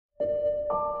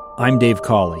I'm Dave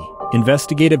Cawley,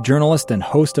 investigative journalist and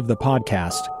host of the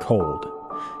podcast Cold.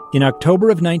 In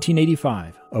October of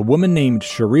 1985, a woman named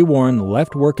Cherie Warren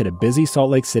left work at a busy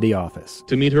Salt Lake City office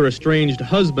to meet her estranged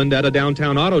husband at a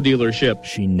downtown auto dealership.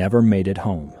 She never made it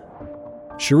home.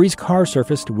 Cherie's car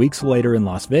surfaced weeks later in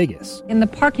Las Vegas. In the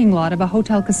parking lot of a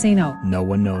hotel casino. No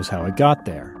one knows how it got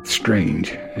there. Strange.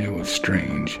 It was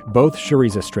strange. Both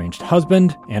Cherie's estranged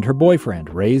husband and her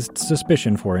boyfriend raised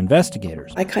suspicion for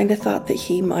investigators. I kind of thought that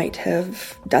he might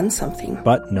have done something.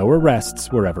 But no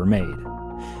arrests were ever made.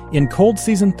 In Cold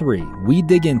Season 3, we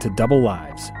dig into double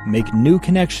lives, make new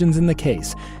connections in the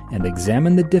case, and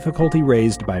examine the difficulty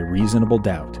raised by reasonable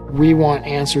doubt. We want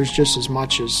answers just as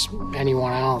much as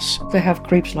anyone else. They have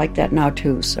creeps like that now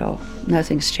too, so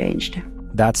nothing's changed.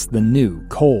 That's the new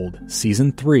Cold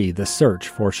Season 3, The Search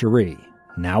for Cherie,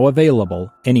 now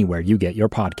available anywhere you get your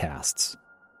podcasts.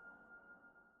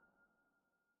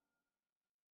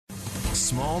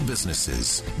 Small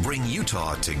businesses bring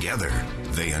Utah together.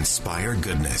 They inspire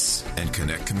goodness and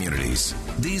connect communities.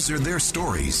 These are their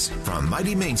stories from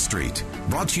Mighty Main Street,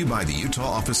 brought to you by the Utah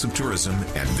Office of Tourism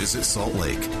and Visit Salt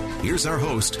Lake. Here's our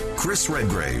host, Chris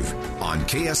Redgrave, on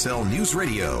KSL News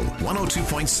Radio,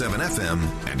 102.7 FM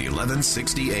and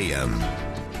 1160 AM.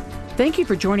 Thank you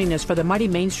for joining us for the Mighty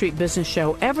Main Street Business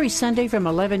Show every Sunday from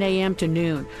 11 a.m. to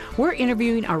noon. We're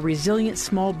interviewing our resilient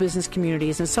small business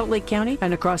communities in Salt Lake County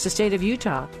and across the state of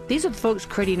Utah. These are the folks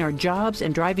creating our jobs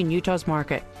and driving Utah's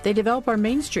market. They develop our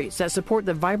main streets that support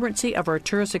the vibrancy of our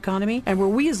tourist economy and where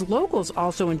we as locals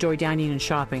also enjoy dining and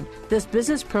shopping. This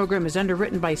business program is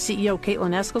underwritten by CEO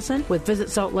Caitlin Eskelson with Visit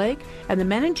Salt Lake and the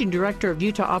Managing Director of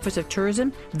Utah Office of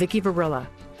Tourism, Vicki Varela.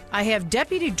 I have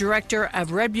Deputy Director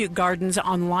of Red Butte Gardens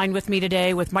online with me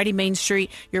today with Mighty Main Street.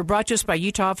 You're brought to us by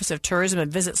Utah Office of Tourism and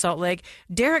Visit Salt Lake.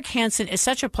 Derreck Hansen, it's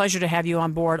such a pleasure to have you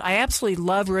on board. I absolutely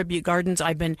love Red Butte Gardens.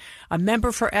 I've been a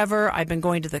member forever. I've been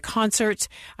going to the concerts.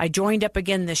 I joined up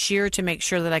again this year to make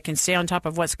sure that I can stay on top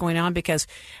of what's going on because,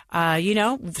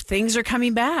 things are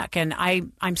coming back. And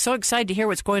I'm so excited to hear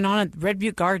what's going on at Red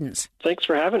Butte Gardens. Thanks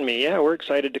for having me. Yeah, we're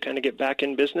excited to kind of get back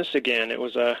in business again. It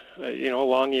was a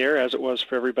long year, as it was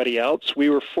for everybody else.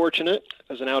 We were fortunate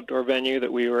as an outdoor venue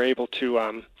that we were able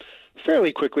to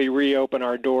fairly quickly reopen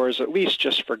our doors, at least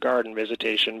just for garden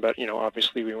visitation. But,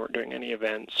 obviously we weren't doing any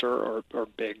events or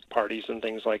big parties and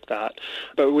things like that.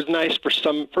 But it was nice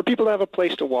for people to have a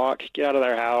place to walk, get out of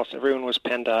their house. Everyone was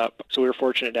penned up. So we were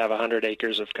fortunate to have 100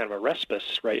 acres of kind of a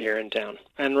respite right here in town.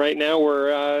 And right now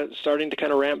we're starting to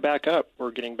kind of ramp back up. We're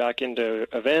getting back into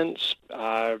events,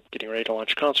 getting ready to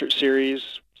launch a concert series,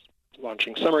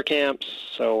 launching summer camps.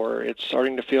 So it's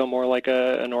starting to feel more like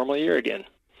a normal year again.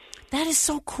 That is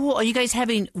so cool. Are you guys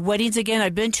having weddings again?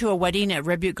 I've been to a wedding at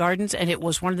Red Butte Gardens, and it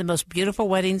was one of the most beautiful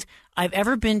weddings I've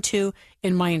ever been to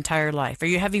in my entire life. Are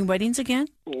you having weddings again?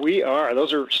 We are.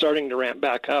 Those are starting to ramp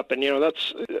back up. And,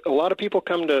 that's a lot of people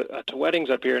come to weddings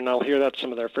up here, and I'll hear that's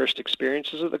some of their first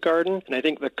experiences at the garden. And I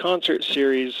think the concert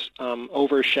series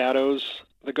overshadows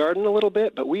the garden a little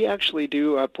bit, but we actually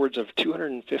do upwards of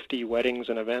 250 weddings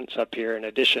and events up here in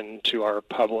addition to our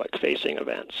public-facing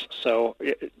events. So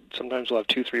sometimes we'll have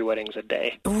 2-3 weddings a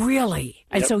day. Really?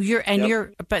 And yep. so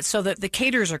so the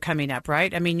caterers are coming up,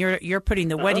 right? I mean, you're putting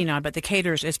the wedding on, but the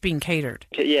caterers, it's being catered.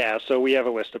 Yeah, so we have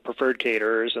a list of preferred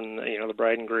caterers, and the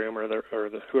bride and groom or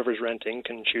the whoever's renting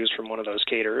can choose from one of those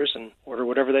caterers and order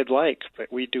whatever they'd like.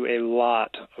 But we do a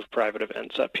lot of private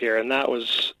events up here, and that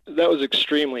was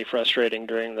extremely frustrating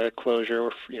during the closure.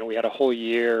 We had a whole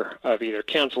year of either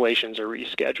cancellations or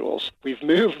reschedules. We've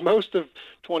moved most of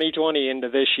 2020 into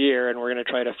this year, and we're going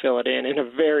to try to fill it in a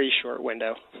very short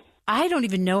window. I don't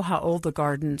even know how old the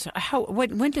gardens.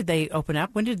 When did they open up?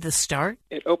 When did this start?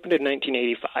 It opened in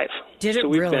 1985. Did it So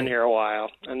we've really? been here a while,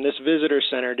 and this visitor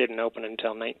center didn't open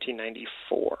until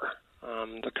 1994.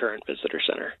 The current visitor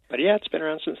center. But yeah, it's been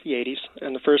around since the 80s,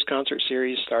 and the first concert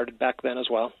series started back then as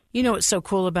well. You know what's so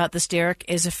cool about this, Derreck,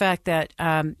 is the fact that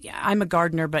I'm a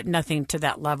gardener, but nothing to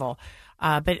that level.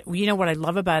 But you know what I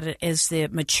love about it is the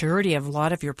maturity of a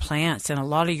lot of your plants and a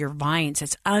lot of your vines.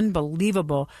 It's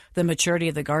unbelievable, the maturity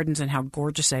of the gardens and how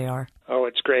gorgeous they are. Oh,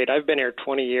 it's great. I've been here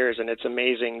 20 years, and it's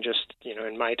amazing just,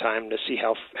 in my time to see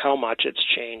how much it's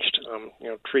changed.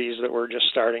 Trees that were just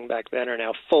starting back then are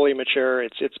now fully mature.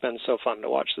 It's been so fun to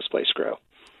watch this place grow.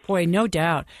 Boy, no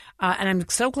doubt. And I'm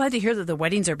so glad to hear that the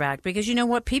weddings are back because you know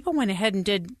what? People went ahead and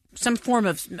did some form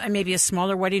of maybe a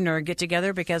smaller wedding or a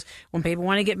get-together because when people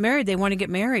want to get married, they want to get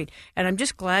married. And I'm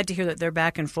just glad to hear that they're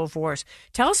back in full force.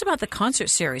 Tell us about the concert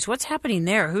series. What's happening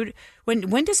there?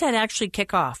 When does that actually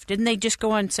kick off? Didn't they just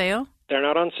go on sale? They're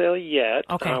not on sale yet.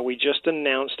 Okay. We just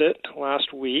announced it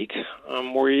last week.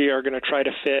 We are going to try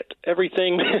to fit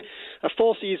everything a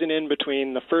full season in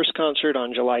between the first concert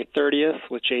on July 30th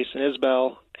with Jason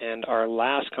Isbell, and our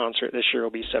last concert this year will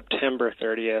be September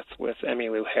 30th with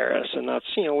Emmylou Harris. And that's,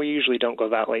 we usually don't go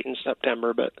that late in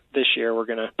September, but this year we're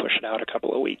going to push it out a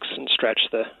couple of weeks and stretch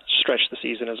the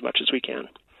season as much as we can.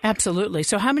 Absolutely.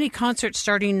 So how many concerts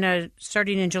starting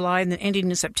in July and then ending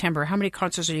in September? How many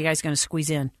concerts are you guys going to squeeze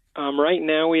in? Right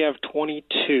now we have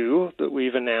 22 that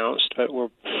we've announced, but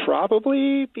we'll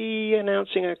probably be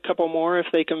announcing a couple more if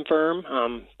they confirm,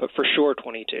 but for sure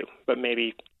 22, but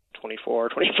maybe 24,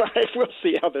 25. We'll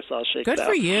see how this all shakes out. Good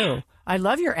for you. I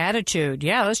love your attitude.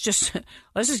 Yeah, let's just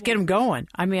get them going.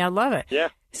 I mean, I love it. Yeah.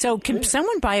 So can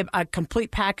someone buy a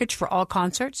complete package for all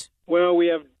concerts? Well, we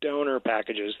have donor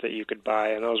packages that you could buy,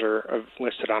 and those are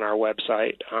listed on our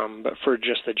website. But for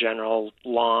just the general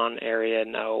lawn area,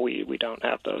 no, we don't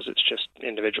have those. It's just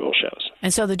individual shows.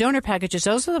 And so the donor packages,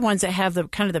 those are the ones that have the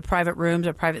kind of the private rooms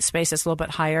or private space that's a little bit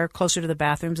higher, closer to the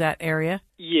bathrooms, that area?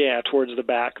 Yeah, towards the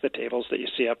back, the tables that you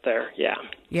see up there, yeah.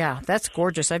 Yeah, that's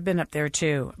gorgeous. I've been up there,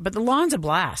 too. But the lawn's a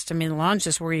blast. I mean, the lawn's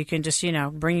just where you can just,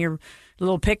 bring your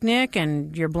little picnic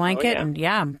and your blanket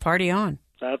and, party on.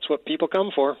 That's what people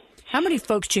come for. How many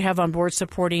folks do you have on board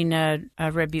supporting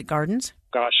Red Butte Gardens?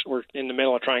 Gosh, we're in the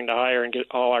middle of trying to hire and get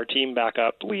all our team back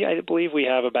up. I believe we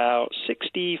have about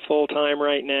 60 full-time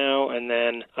right now, and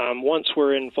then once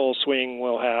we're in full swing,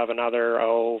 we'll have another,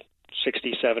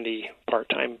 60, 70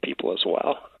 part-time people as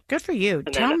well. Good for you.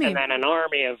 And then an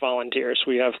army of volunteers.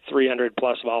 We have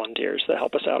 300-plus volunteers that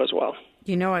help us out as well.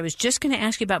 I was just going to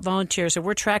ask you about volunteers, so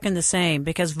we're tracking the same,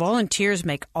 because volunteers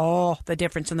make all the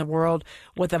difference in the world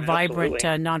with a vibrant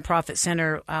nonprofit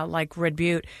center like Red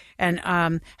Butte. And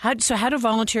how do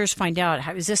volunteers find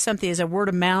out? Is this something, is it word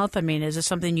of mouth? I mean, is this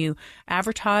something you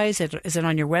advertise? Is it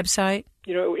on your website?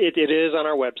 It is on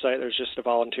our website. There's just a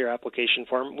volunteer application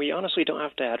form. We honestly don't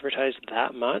have to advertise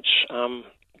that much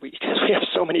because we have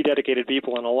so many dedicated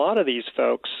people, and a lot of these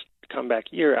folks come back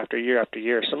year after year after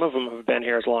year. Some of them have been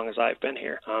here as long as I've been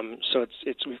here. So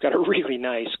we've got a really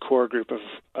nice core group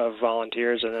of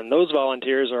volunteers, and then those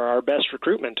volunteers are our best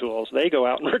recruitment tools. They go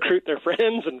out and recruit their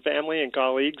friends and family and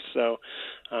colleagues. So,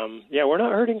 we're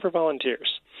not hurting for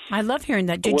volunteers. I love hearing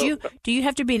that. Do you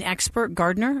have to be an expert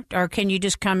gardener, or can you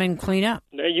just come and clean up?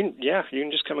 No, you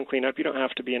can just come and clean up. You don't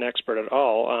have to be an expert at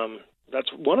all. That's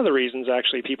one of the reasons,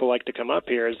 actually, people like to come up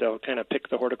here is they'll kind of pick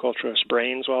the horticulturist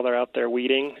brains while they're out there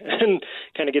weeding and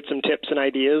kind of get some tips and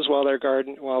ideas while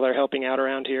they're helping out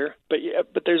around here.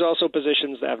 But there's also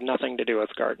positions that have nothing to do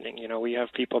with gardening. We have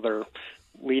people that are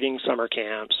leading summer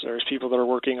camps. There's people that are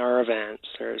working our events.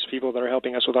 There's people that are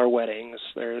helping us with our weddings.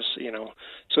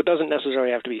 So it doesn't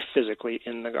necessarily have to be physically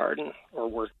in the garden or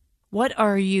work. What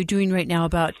are you doing right now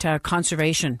about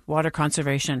conservation, water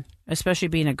conservation, especially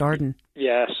being a garden?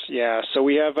 Yes, yeah. So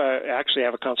we actually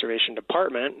have a conservation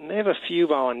department, and they have a few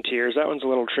volunteers. That one's a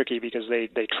little tricky because they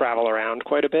travel around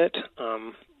quite a bit.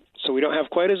 So we don't have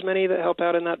quite as many that help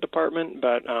out in that department,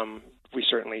 but we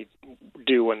certainly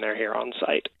do when they're here on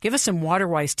site. Give us some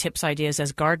water-wise tips, ideas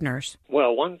as gardeners.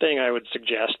 Well, one thing I would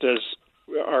suggest is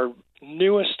our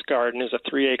newest garden is a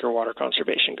 3-acre water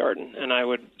conservation garden, and I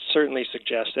would certainly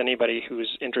suggest anybody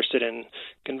who's interested in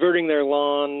converting their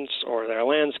lawns or their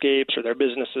landscapes or their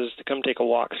businesses to come take a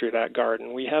walk through that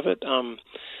garden. We have it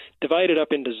divided up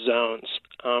into zones,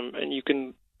 and you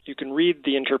can read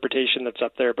the interpretation that's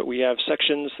up there, but we have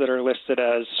sections that are listed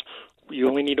as you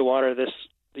only need to water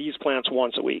these plants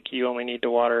once a week. You only need to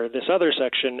water this other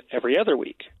section every other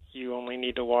week. You only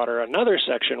need to water another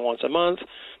section once a month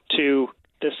to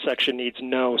this section needs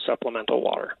no supplemental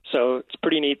water. So it's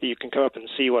pretty neat that you can come up and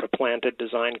see what a planted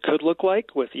design could look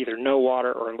like with either no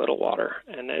water or little water.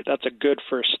 And that's a good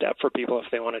first step for people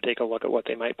if they want to take a look at what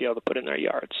they might be able to put in their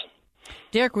yards.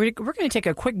 Derreck, we're going to take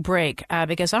a quick break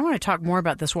because I want to talk more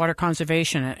about this water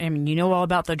conservation. I mean, all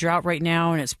about the drought right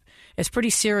now, and it's pretty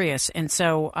serious. And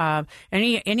so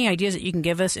any ideas that you can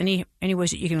give us, any ways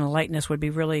that you can enlighten us would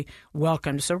be really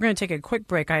welcomed. So we're going to take a quick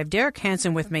break. I have Derreck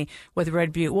Hansen with me with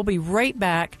Red Butte. We'll be right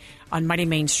back on Mighty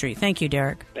Main Street. Thank you,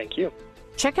 Derreck. Thank you.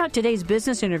 Check out today's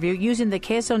business interview using the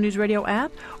KSL News Radio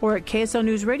app or at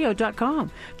kslnewsradio.com.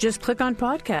 Just click on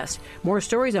podcast. More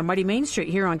stories on Mighty Main Street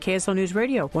here on KSL News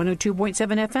Radio, 102.7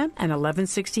 FM and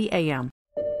 1160 AM.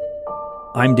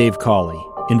 I'm Dave Cawley,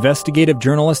 investigative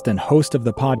journalist and host of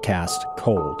the podcast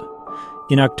Cold.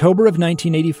 In October of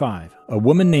 1985, a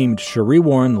woman named Cherie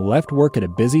Warren left work at a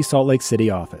busy Salt Lake City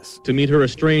office to meet her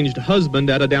estranged husband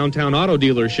at a downtown auto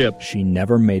dealership. She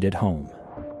never made it home.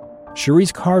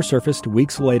 Cherie's car surfaced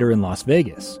weeks later in Las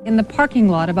Vegas. In the parking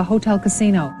lot of a hotel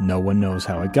casino. No one knows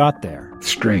how it got there.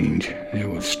 Strange. It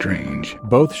was strange.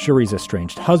 Both Cherie's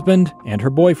estranged husband and her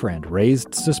boyfriend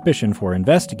raised suspicion for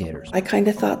investigators. I kind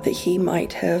of thought that he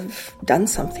might have done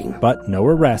something. But no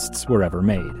arrests were ever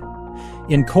made.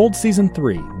 In Cold Season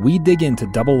 3, we dig into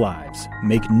double lives,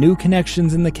 make new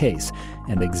connections in the case,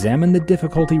 and examine the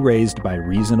difficulty raised by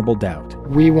reasonable doubt.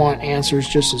 We want answers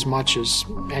just as much as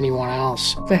anyone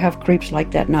else. They have creeps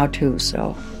like that now too,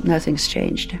 so nothing's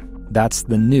changed. That's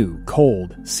the new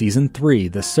Cold Season 3,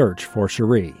 The Search for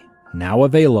Cherie, now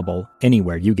available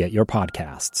anywhere you get your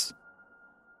podcasts.